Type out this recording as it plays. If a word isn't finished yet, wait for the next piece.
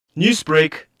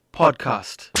Newsbreak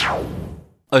Podcast.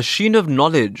 A sheen of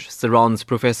knowledge surrounds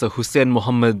Professor Hussain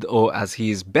Muhammad, or as he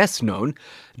is best known,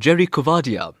 Jerry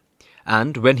Coovadia.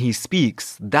 And when he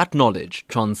speaks, that knowledge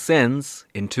transcends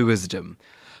into wisdom.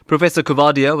 Professor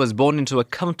Coovadia was born into a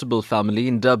comfortable family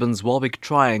in Durban's Warwick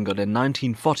Triangle in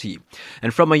 1940,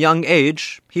 and from a young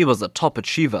age, he was a top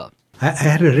achiever. I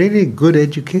had a really good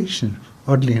education,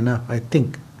 oddly enough, I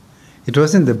think. It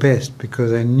wasn't the best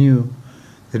because I knew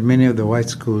that many of the white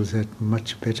schools had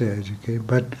much better education.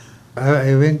 But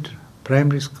I went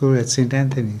primary school at St.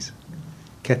 Anthony's,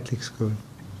 Catholic school.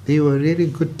 They were really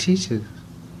good teachers.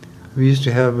 We used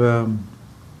to have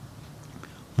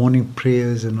morning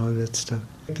prayers and all that stuff.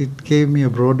 It gave me a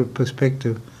broader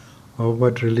perspective of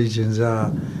what religions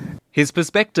are. His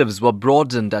perspectives were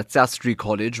broadened at Sastry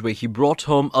College, where he brought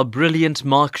home a brilliant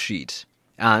mark sheet.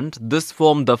 And this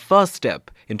formed the first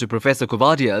step into Professor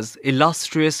Coovadia's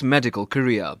illustrious medical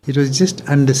career. It was just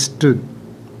understood,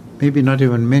 maybe not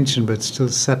even mentioned, but still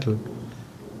subtle,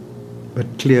 but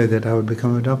clear that I would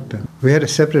become a doctor. We had a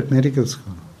separate medical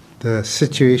school. The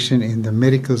situation in the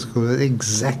medical school was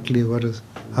exactly what was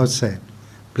outside.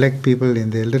 Black people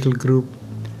in their little group,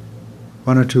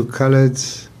 one or two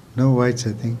coloreds, no whites,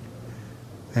 I think,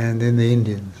 and then the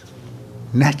Indians.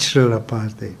 Natural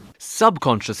apartheid.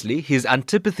 Subconsciously, his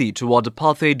antipathy toward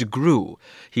apartheid grew.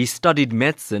 He studied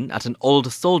medicine at an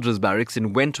old soldiers' barracks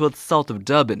in Wentworth, south of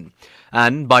Durban.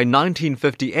 And by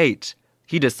 1958,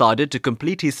 he decided to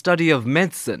complete his study of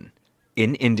medicine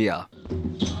in India.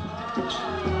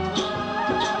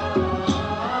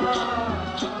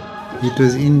 It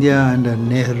was India under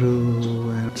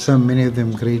Nehru and many of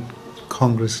them great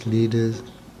Congress leaders,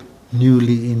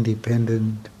 newly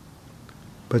independent.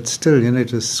 But still,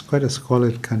 it was quite a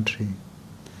squalid country.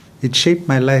 It shaped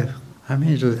my life. I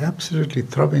mean, it was absolutely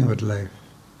throbbing with life.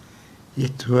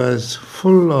 It was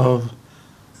full of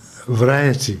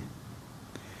variety.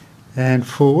 And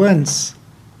for once,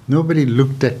 nobody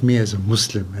looked at me as a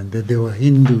Muslim, and that they were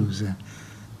Hindus and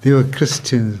they were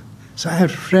Christians. So I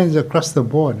had friends across the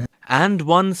board. And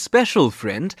one special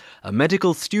friend, a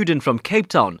medical student from Cape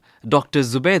Town, Dr.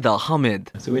 Zubaida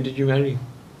Hamid. So when did you marry?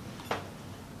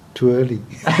 Too early.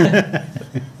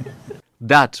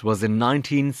 That was in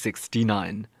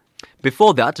 1969.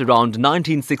 Before that, around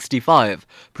 1965,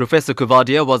 Professor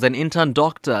Coovadia was an intern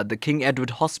doctor at the King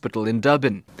Edward Hospital in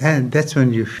Durban. And that's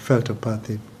when you felt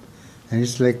apartheid. And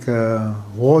it's like a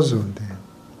war zone there.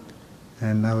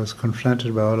 And I was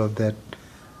confronted by all of that.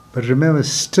 But remember,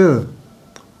 still,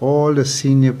 all the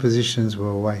senior positions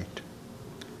were white.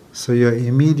 So your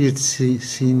immediate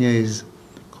senior is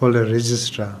called a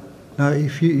registrar. Now,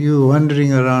 if you're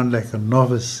wandering around like a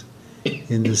novice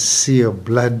in the sea of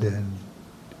blood and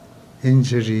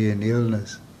injury and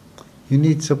illness, you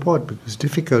need support because it's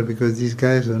difficult because these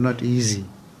guys are not easy.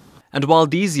 And while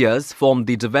these years formed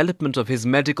the development of his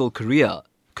medical career,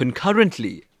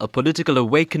 concurrently, a political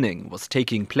awakening was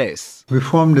taking place. We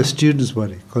formed a students'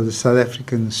 body called the South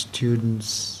African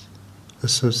Students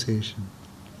Association,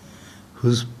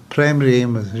 whose primary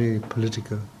aim was really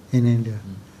political in India.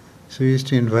 So we used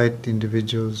to invite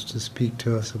individuals to speak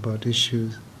to us about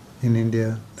issues in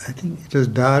India. I think it was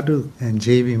Dadu and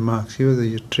J.B. Marx. He was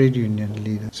a trade union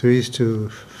leader. So we used to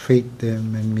fete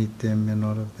them and meet them and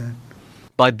all of that.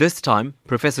 By this time,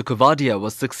 Professor Coovadia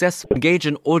was successful. Engage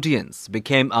an audience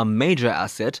became a major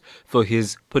asset for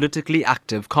his politically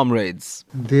active comrades.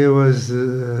 There was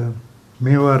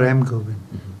Mewa Ram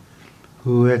Govind,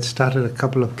 who had started a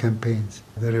couple of campaigns.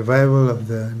 The revival of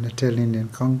the Natal Indian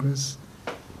Congress,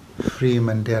 Free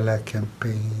Mandela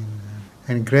campaign.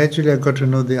 And gradually I got to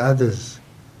know the others,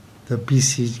 the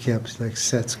BC caps like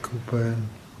Sats Cooper and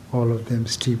all of them,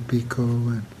 Steve Biko.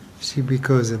 And Steve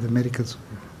Biko is at the medical school.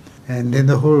 And then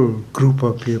the whole group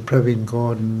up here, Praveen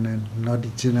Gordon and Nodi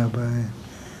Jinaba,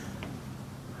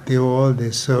 they were all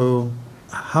there. So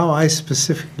how I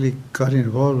specifically got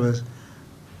involved was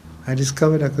I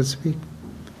discovered I could speak.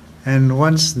 And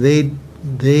once they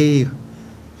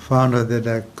found out that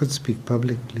I could speak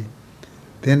publicly,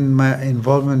 then my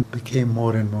involvement became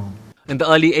more and more. In the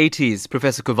early 80s,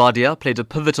 Professor Coovadia played a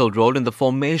pivotal role in the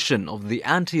formation of the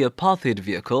anti-apartheid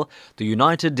vehicle, the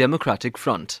United Democratic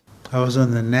Front. I was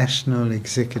on the national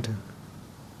executive.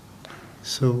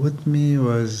 So with me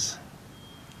was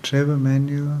Trevor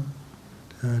Manuel,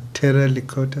 Tera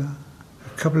Likota,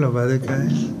 a couple of other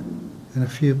guys, and a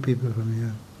few people from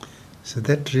here. So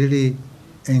that really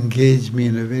engaged me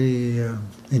in a very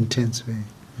intense way.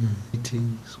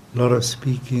 Meetings, a lot of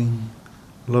speaking,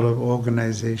 a lot of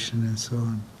organization and so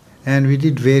on. And we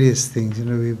did various things.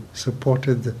 We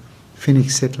supported the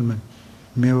Phoenix settlement.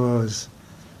 Mewa was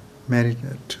married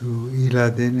to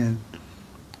Ila then, and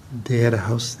they had a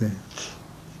house there.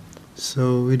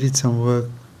 So we did some work,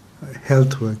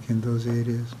 health work in those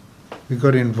areas. We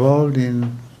got involved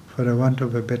in, for a want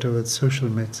of a better word, social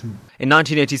medicine. In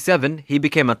 1987, he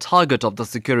became a target of the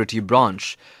security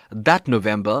branch. That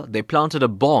November, they planted a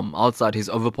bomb outside his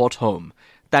Overport home.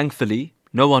 Thankfully,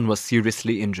 no one was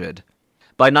seriously injured.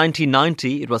 By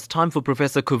 1990, it was time for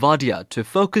Professor Coovadia to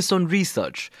focus on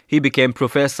research. He became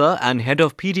professor and head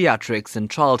of pediatrics and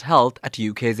child health at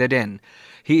UKZN.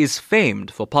 He is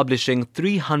famed for publishing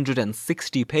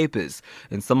 360 papers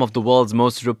in some of the world's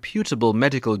most reputable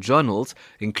medical journals,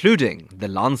 including The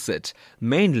Lancet,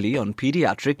 mainly on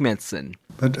pediatric medicine.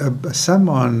 But some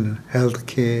on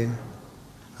healthcare.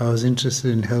 I was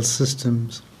interested in health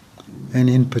systems, and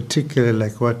in particular,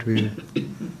 like what we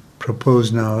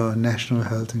propose now, a national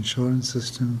health insurance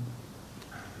system.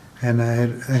 And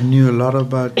I knew a lot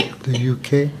about the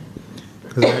UK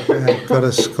because I got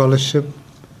a scholarship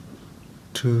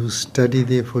to study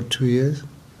there for 2 years.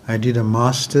 I did a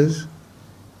master's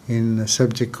in a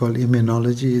subject called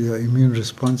immunology, the immune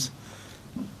response,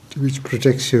 which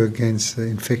protects you against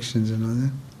infections and all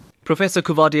that. Professor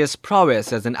Coovadia's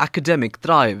prowess as an academic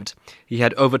thrived. He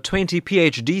had over 20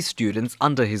 PhD students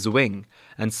under his wing,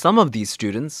 and some of these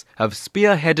students have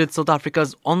spearheaded South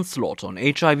Africa's onslaught on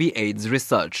HIV/AIDS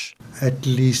research. At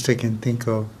least I can think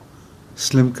of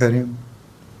Slim Karim,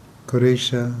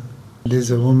 Qureisha.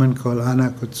 There's a woman called Anna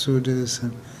Kutsudes,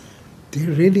 and they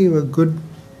really were good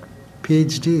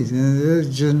PhDs. They're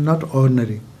just not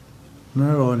ordinary,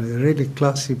 really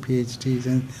classy PhDs,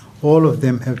 and all of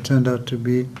them have turned out to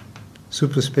be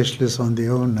super specialists on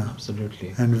their own now.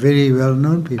 Absolutely. And very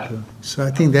well-known people. So I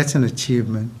think that's an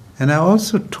achievement. And I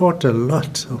also taught a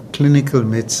lot of clinical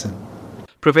medicine.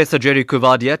 Professor Jerry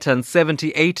Coovadia turned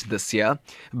 78 this year,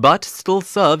 but still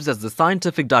serves as the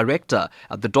scientific director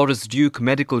at the Doris Duke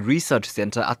Medical Research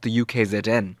Centre at the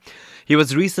UKZN. He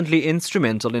was recently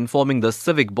instrumental in forming the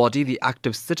civic body, the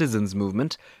Active Citizens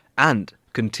Movement, and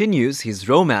continues his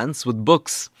romance with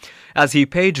books. As he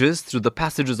pages through the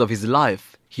passages of his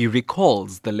life, he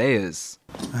recalls the layers.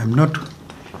 I'm not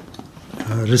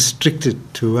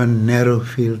restricted to one narrow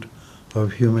field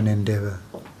of human endeavor.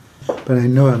 But I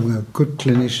know I'm a good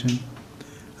clinician.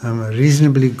 I'm a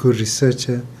reasonably good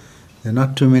researcher. There are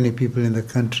not too many people in the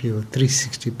country with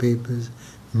 360 papers,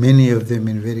 many of them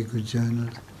in very good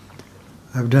journals.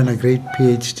 I've done a great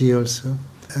PhD also.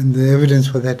 And the evidence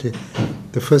for that,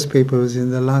 the first paper was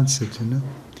in The Lancet,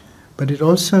 But it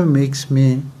also makes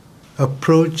me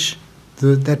approach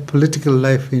that political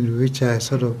life in which I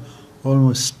sort of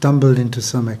almost stumbled into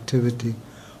some activity,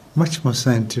 much more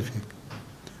scientific,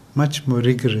 much more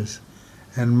rigorous,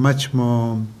 and much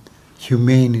more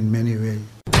humane in many ways.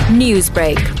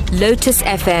 Newsbreak, Lotus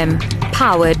FM,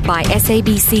 powered by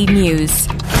SABC News.